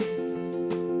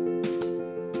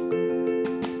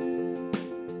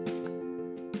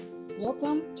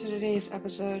Welcome to today's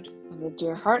episode of the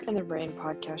Dear Heart and the Brain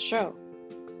podcast show.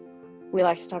 We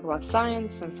like to talk about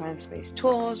science and science-based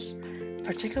tools,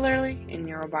 particularly in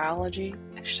neurobiology,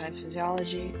 exercise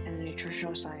physiology, and the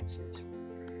nutritional sciences.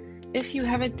 If you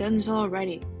haven't done so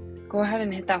already, go ahead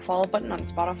and hit that follow button on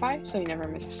Spotify so you never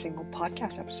miss a single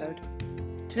podcast episode.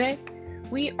 Today,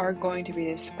 we are going to be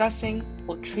discussing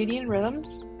ultradian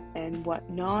rhythms and what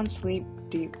non-sleep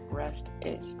deep rest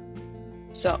is.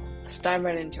 So, let's dive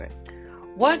right into it.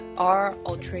 What are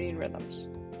ultradian rhythms?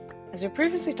 As we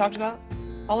previously talked about,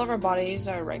 all of our bodies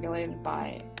are regulated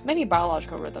by many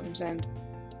biological rhythms, and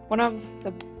one of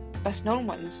the best known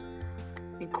ones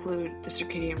include the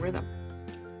circadian rhythm,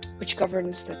 which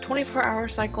governs the 24-hour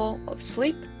cycle of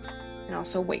sleep and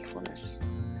also wakefulness.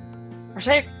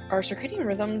 Our circadian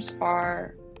rhythms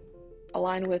are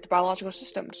aligned with biological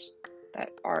systems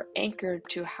that are anchored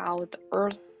to how the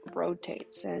earth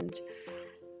rotates, and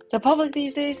the public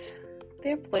these days, they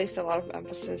have placed a lot of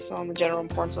emphasis on the general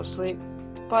importance of sleep,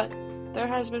 but there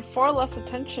has been far less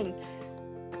attention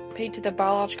paid to the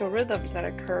biological rhythms that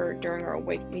occur during our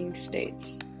waking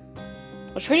states.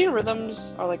 Ultradian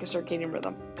rhythms are like a circadian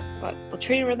rhythm, but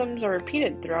ultradian rhythms are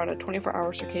repeated throughout a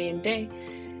 24-hour circadian day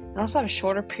and also have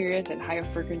shorter periods and higher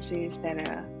frequencies than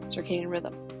a circadian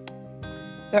rhythm.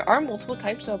 There are multiple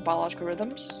types of biological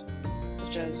rhythms,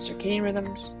 such as circadian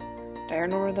rhythms,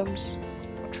 diurnal rhythms,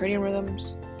 ultradian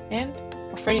rhythms, and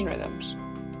ultradian rhythms.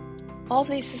 All of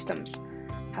these systems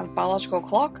have a biological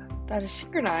clock that is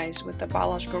synchronized with the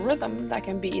biological rhythm that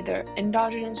can be either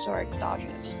endogenous or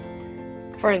exogenous.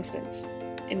 For instance,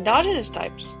 endogenous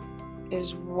types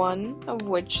is one of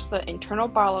which the internal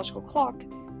biological clock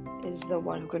is the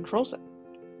one who controls it,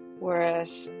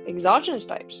 whereas exogenous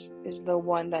types is the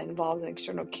one that involves an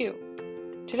external cue.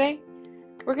 Today,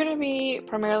 we're going to be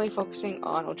primarily focusing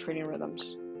on ultradian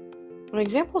rhythms. Some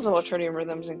examples of ultradian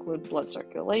rhythms include blood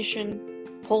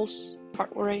circulation, pulse,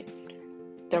 heart rate,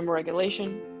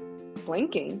 thermoregulation,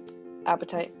 blinking,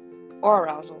 appetite, or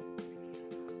arousal.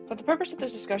 For the purpose of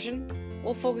this discussion,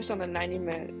 we'll focus on the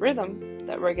 90-minute rhythm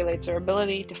that regulates our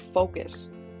ability to focus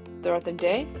throughout the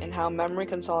day and how memory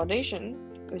consolidation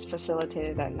is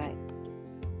facilitated at night.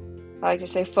 I like to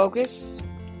say focus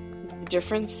is the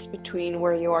difference between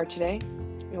where you are today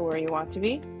and where you want to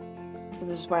be.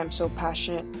 This is why I'm so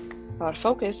passionate about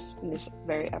focus in this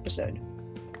very episode.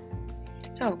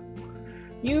 So,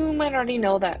 you might already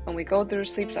know that when we go through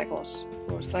sleep cycles,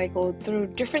 we'll cycle through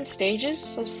different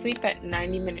stages of sleep at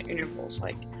 90-minute intervals.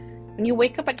 Like, when you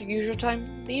wake up at your usual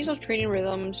time, these ultradian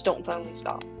rhythms don't suddenly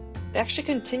stop. They actually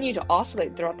continue to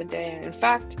oscillate throughout the day, and in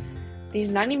fact, these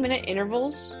 90-minute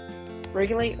intervals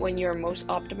regulate when you're most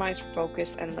optimized for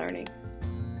focus and learning.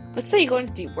 Let's say you go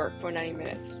into deep work for 90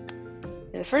 minutes.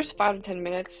 In the first 5 to 10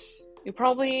 minutes, you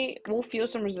probably will feel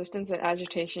some resistance and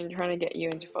agitation trying to get you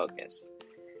into focus.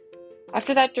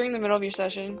 After that, during the middle of your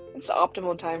session, it's the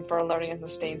optimal time for learning and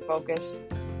sustained focus.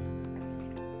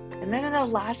 And then in the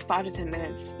last 5 to 10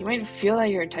 minutes, you might feel that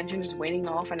your attention is waning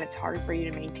off and it's hard for you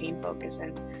to maintain focus.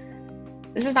 And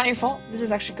this is not your fault. This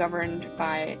is actually governed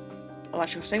by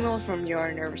electrical signals from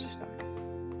your nervous system.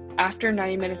 After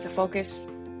 90 minutes of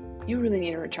focus, you really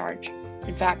need a recharge.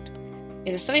 In fact,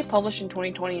 in a study published in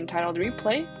 2020 entitled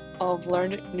Replay of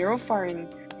Learned Neurofiring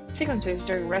Sequences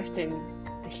During Rest in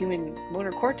the Human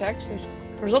Motor Cortex, the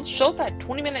results showed that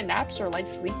 20-minute naps or light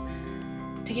sleep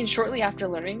taken shortly after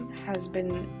learning has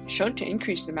been shown to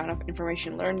increase the amount of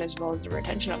information learned as well as the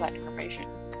retention of that information.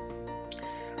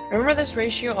 Remember this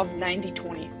ratio of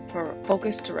 90-20 for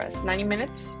focus to rest. 90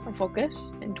 minutes of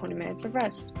focus and 20 minutes of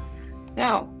rest.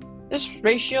 Now, this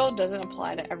ratio doesn't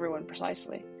apply to everyone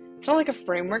precisely. It's not like a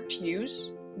framework to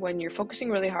use when you're focusing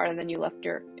really hard and then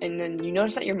you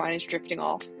notice that your mind is drifting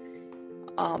off.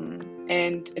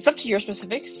 And it's up to your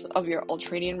specifics of your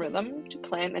ultradian rhythm to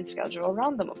plan and schedule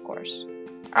around them, of course.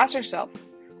 Ask yourself,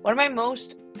 what am I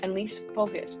most and least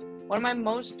focused? What am I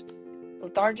most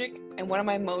lethargic? And what am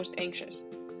I most anxious?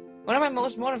 When am I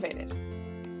most motivated?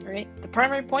 Right? The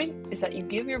primary point is that you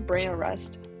give your brain a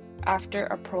rest after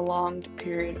a prolonged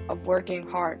period of working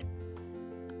hard.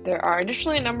 There are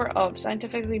additionally a number of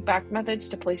scientifically backed methods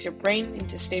to place your brain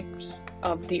into states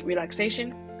of deep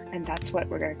relaxation, and that's what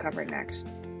we're going to cover next.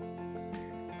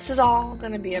 This is all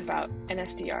going to be about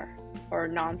NSDR, or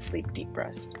non-sleep deep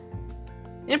rest.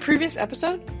 In a previous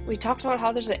episode, we talked about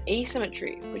how there's an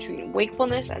asymmetry between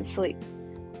wakefulness and sleep,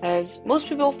 as most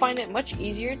people find it much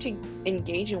easier to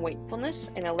engage in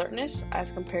wakefulness and alertness as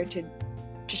compared to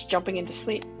just jumping into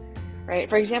sleep. Right?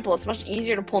 For example, it's much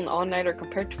easier to pull an all-nighter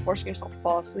compared to forcing yourself to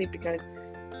fall asleep because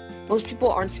most people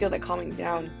aren't skilled at calming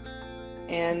down.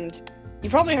 And you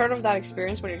probably heard of that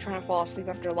experience when you're trying to fall asleep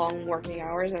after long working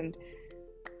hours and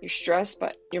You're stressed,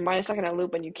 but your mind is stuck in a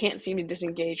loop and you can't seem to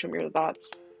disengage from your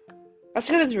thoughts. That's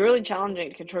because it's really challenging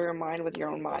to control your mind with your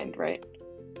own mind, right?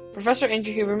 Professor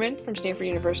Andrew Huberman from Stanford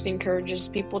University encourages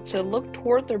people to look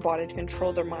toward their body to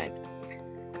control their mind,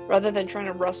 rather than trying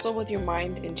to wrestle with your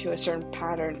mind into a certain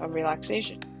pattern of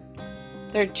relaxation.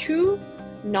 There are 2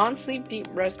 non-sleep deep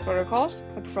rest protocols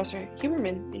that Professor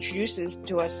Huberman introduces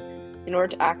to us in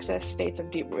order to access states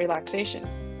of deep relaxation.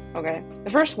 Okay, the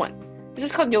first one, this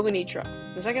is called Yoga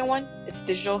Nidra. The second one, it's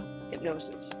digital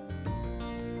hypnosis.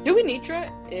 Yoga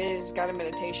Nidra is guided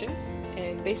meditation,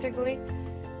 and basically,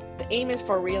 the aim is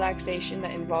for relaxation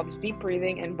that involves deep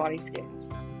breathing and body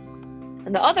scans.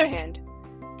 On the other hand,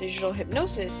 digital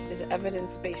hypnosis is an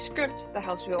evidence-based script that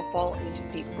helps people fall into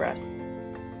deep rest.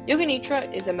 Yoga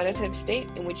Nidra is a meditative state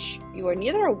in which you are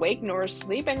neither awake nor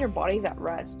asleep and your body's at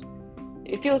rest.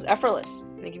 It feels effortless,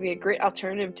 and it can be a great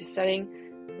alternative to setting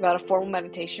about a formal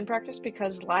meditation practice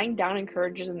because lying down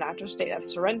encourages a natural state of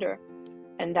surrender,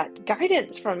 and that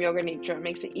guidance from Yoga Nidra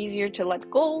makes it easier to let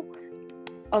go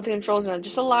of the controls and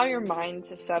just allow your mind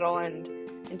to settle and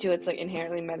into its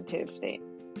inherently meditative state.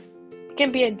 It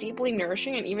can be a deeply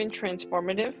nourishing and even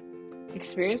transformative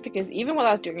experience because even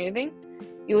without doing anything,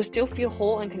 you will still feel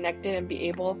whole and connected and be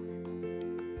able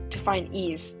to find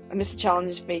ease amidst the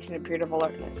challenges facing a period of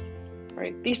alertness.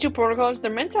 Right? These 2 protocols,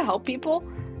 they're meant to help people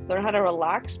learn how to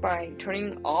relax by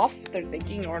turning off their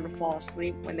thinking in order to fall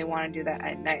asleep when they want to do that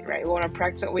at night, right? We want to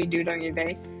practice what we do during the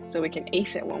day so we can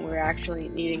ace it when we're actually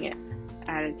needing it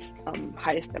at its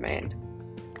highest demand.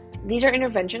 These are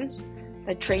interventions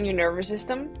that train your nervous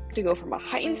system to go from a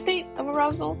heightened state of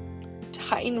arousal to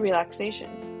heightened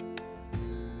relaxation.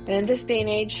 And in this day and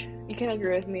age, you can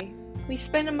agree with me, we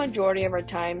spend a majority of our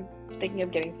time thinking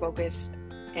of getting focused,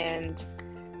 and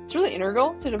it's really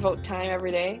integral to devote time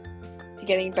every day to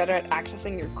getting better at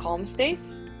accessing your calm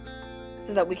states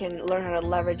so that we can learn how to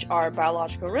leverage our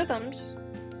biological rhythms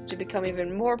to become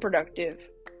even more productive.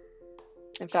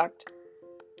 In fact,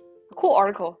 a cool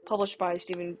article published by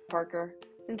Stephen Parker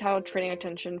entitled Training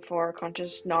Attention for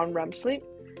Conscious Non-REM Sleep,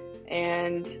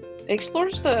 and it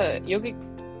explores the yogic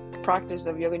practice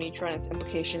of Yoga Nidra and its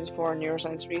implications for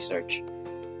neuroscience research,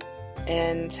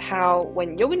 and how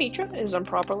when Yoga Nidra is done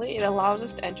properly, it allows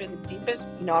us to enter the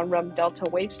deepest non-REM delta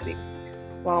wave sleep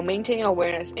while maintaining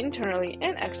awareness internally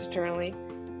and externally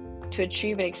to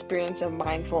achieve an experience of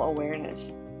mindful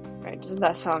awareness. Right? Doesn't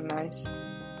that sound nice?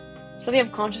 Study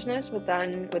of consciousness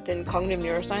within cognitive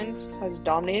neuroscience has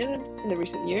dominated in the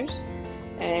recent years,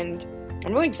 and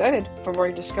I'm really excited for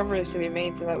more discoveries to be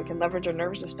made so that we can leverage our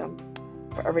nervous system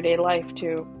for everyday life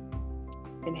to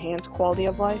enhance quality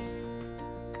of life,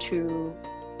 to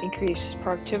increase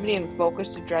productivity and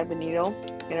focus to drive the needle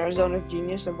in our zone of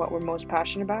genius of what we're most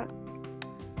passionate about,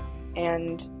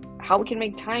 and how we can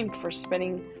make time for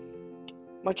spending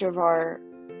much of our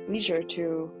leisure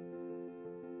to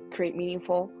create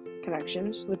meaningful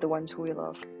connections with the ones who we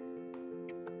love.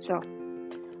 So,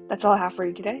 that's all I have for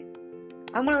you today.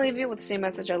 I'm going to leave you with the same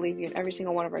message I leave you in every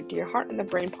single one of our Dear Heart and the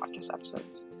Brain podcast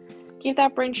episodes. Keep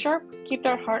that brain sharp, keep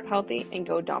that heart healthy, and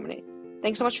go dominate.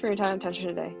 Thanks so much for your time and attention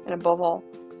today, and above all,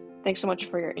 thanks so much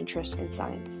for your interest in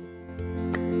science.